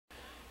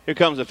Here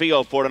comes the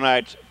field for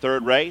tonight's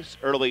third race.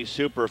 Early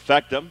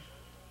Superfecta.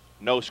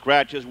 No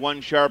scratches,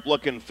 one sharp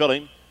looking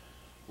filling.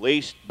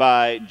 Leased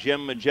by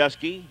Jim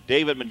Majeski.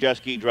 David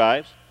Majeski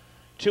drives.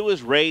 2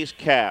 is Ray's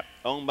Cap,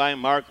 owned by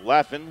Mark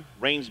Laffin,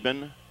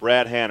 Rainsman,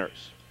 Brad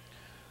Hanners.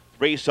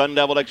 3 Sun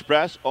Devil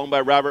Express, owned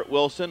by Robert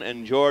Wilson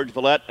and George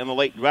Villette, and the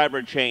late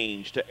driver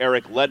change to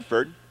Eric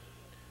Ledford.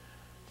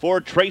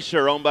 4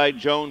 Tracer, owned by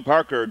Joan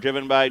Parker,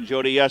 driven by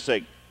Jody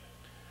Essig.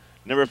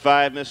 Number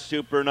 5, Miss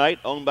Super Night,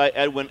 owned by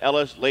Edwin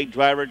Ellis, late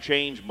driver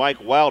change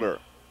Mike Wilder.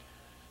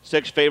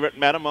 6 Favorite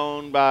Madam,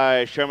 owned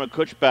by Sharma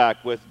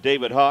Kuchbach with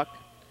David Hawk.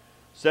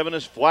 7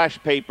 is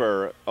Flash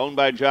Paper, owned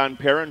by John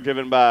Perrin,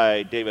 driven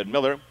by David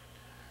Miller.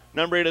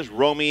 Number 8 is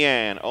Romey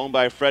Ann, owned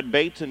by Fred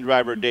Bates and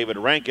driver David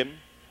Rankin.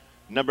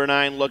 Number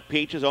 9, Look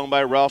Peach, is owned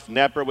by Ralph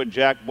Napper with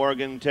Jack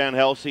Morgan, 10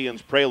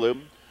 Halcyon's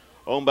Prelude.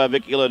 Owned by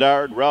Vicky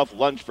Ledard, Ralph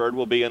Lunchford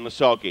will be in the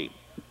sulky.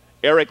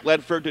 Eric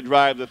Ledford to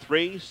drive the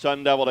 3,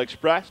 Sun Devil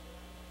Express.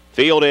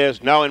 Field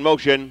is now in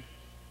motion.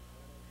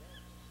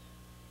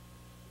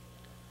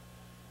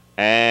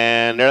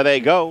 And there they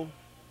go.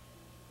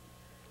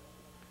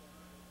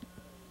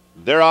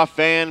 They're off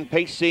and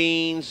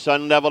pacing.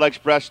 Sun Devil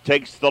Express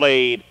takes the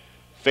lead.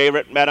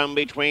 Favorite Madam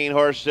between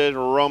horses.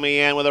 Romey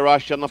Ann with a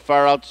rush on the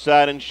far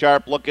outside and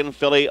sharp looking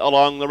filly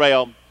along the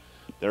rail.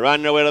 They're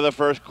on their way to the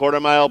first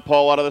quarter-mile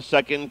pole out of the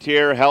second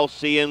tier.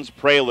 Halcyon's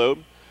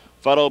Prelude,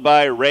 followed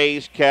by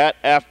Ray's Cat.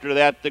 After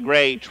that, the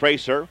gray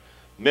Tracer,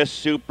 Miss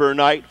Super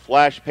Night,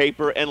 Flash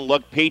Paper, and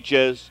Look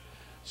Peaches.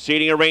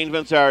 Seating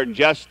arrangements are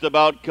just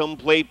about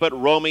complete, but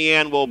Romey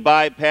Ann will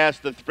bypass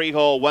the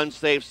 3-hole once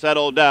they've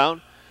settled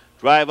down.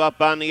 Drive up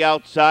on the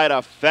outside,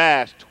 a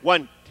fast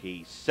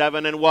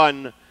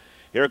 27-1.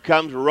 Here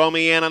comes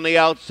Romey Ann on the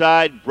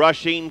outside,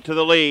 brushing to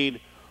the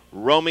lead.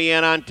 Romey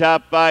Ann on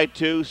top by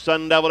 2.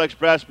 Sun Devil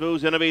Express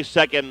moves in to be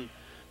second.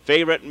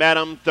 Favorite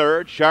Madam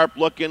third. Sharp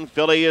looking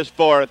filly is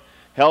fourth.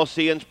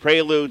 Halcyon's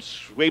Prelude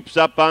sweeps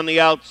up on the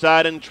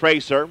outside and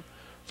Tracer.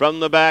 From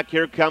the back,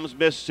 here comes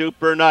Miss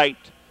Super Night.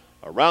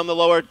 Around the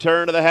lower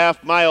turn to the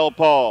half-mile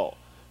pole.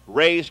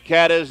 Ray's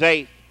Cat is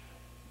 8th.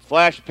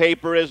 Flash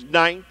Paper is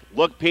 9th.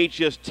 Look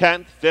Peach is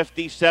 10th,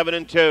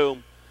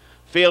 57-2.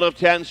 Field of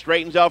 10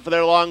 straightens out for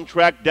their long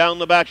track down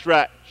the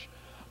backstretch.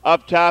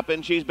 Up top,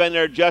 and she's been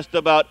there just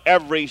about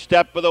every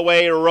step of the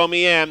way,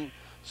 Romey Ann.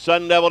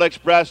 Sun Devil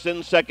Express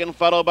in second,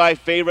 followed by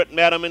Favorite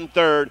Madam in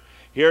third.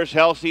 Here's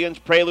Halcyon's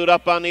Prelude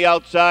up on the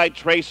outside.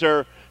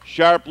 Tracer,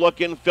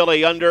 sharp-looking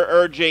filly under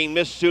urging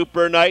Miss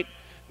Super Night.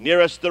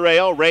 Nearest the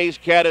rail, Ray's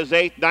Cat is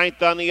 8th,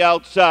 9th on the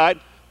outside.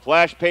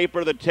 Flash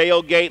Paper, the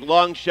tailgate,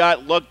 long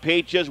shot, Look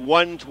Peaches,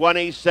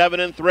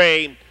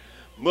 127-3.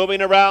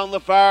 Moving around the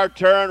far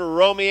turn,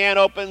 Romey Ann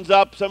opens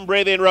up some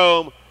breathing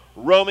room.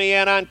 Romey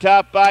Ann on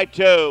top by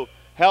 2.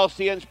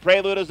 Halcyon's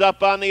Prelude is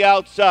up on the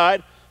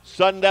outside.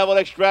 Sun Devil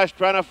Express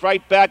trying to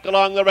fight back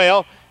along the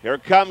rail. Here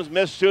comes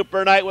Miss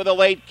Super Night with a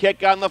late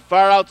kick on the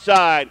far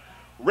outside.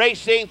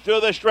 Racing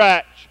through the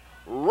stretch.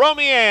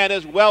 Romey Ann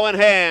is well in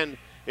hand.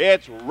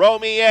 It's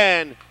Romey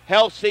Ann,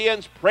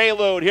 Halcyon's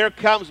Prelude. Here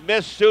comes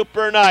Miss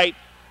Super Night.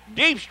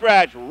 Deep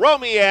stretch,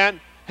 Romey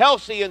Ann,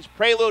 Halcyon's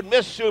Prelude,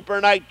 Miss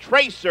Super Night.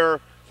 Tracer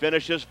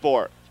finishes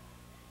 4th.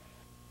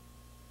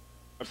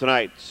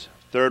 Tonight's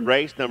third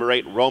race, number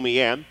 8, Romey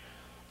Ann.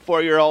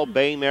 4-year-old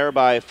bay mare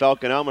by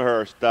Falcon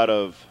Elmhurst out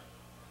of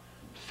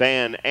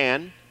Fan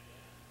Ann.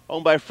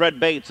 Owned by Fred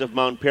Bates of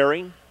Mount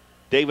Perry,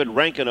 David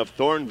Rankin of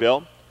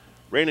Thornville.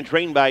 Ran and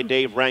trained by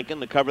Dave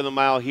Rankin to cover the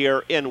mile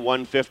here in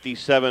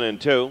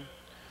 157-2.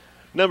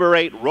 Number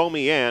 8,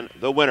 Romey Ann,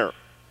 the winner.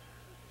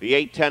 The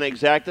 810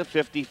 exacta,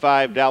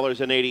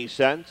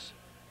 $55.80.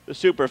 The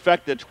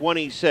Superfecta,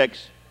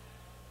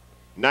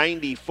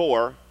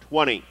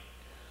 $26.94.20.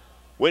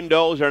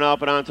 Windows are now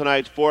open on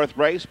tonight's 4th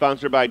race,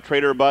 sponsored by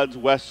Trader Bud's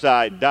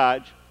Westside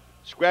Dodge.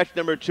 Scratch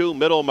number 2,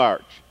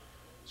 Middlemarch.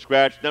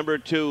 Scratch number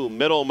 2,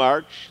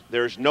 Middlemarch.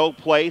 There's no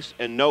place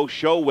and no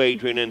show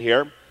wagering in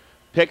here.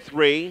 Pick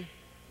 3,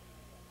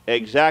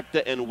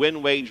 exacta and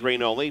win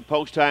wagering only.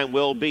 Post time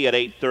will be at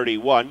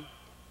 8:31.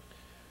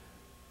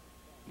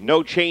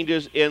 No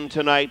changes in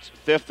tonight's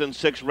 5th and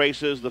 6th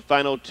races, the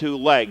final 2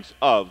 legs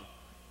of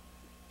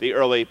the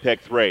early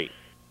pick 3.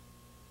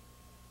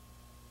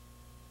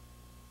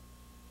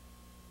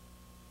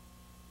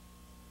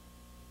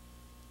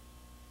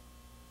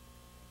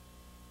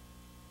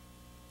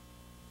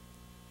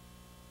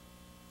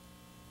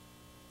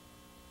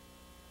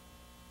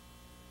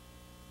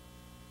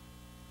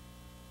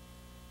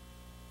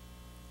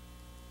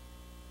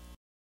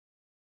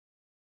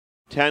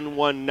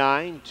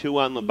 $10.19, 2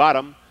 on the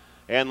bottom,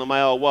 and the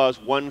mile was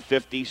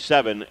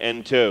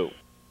 157-2.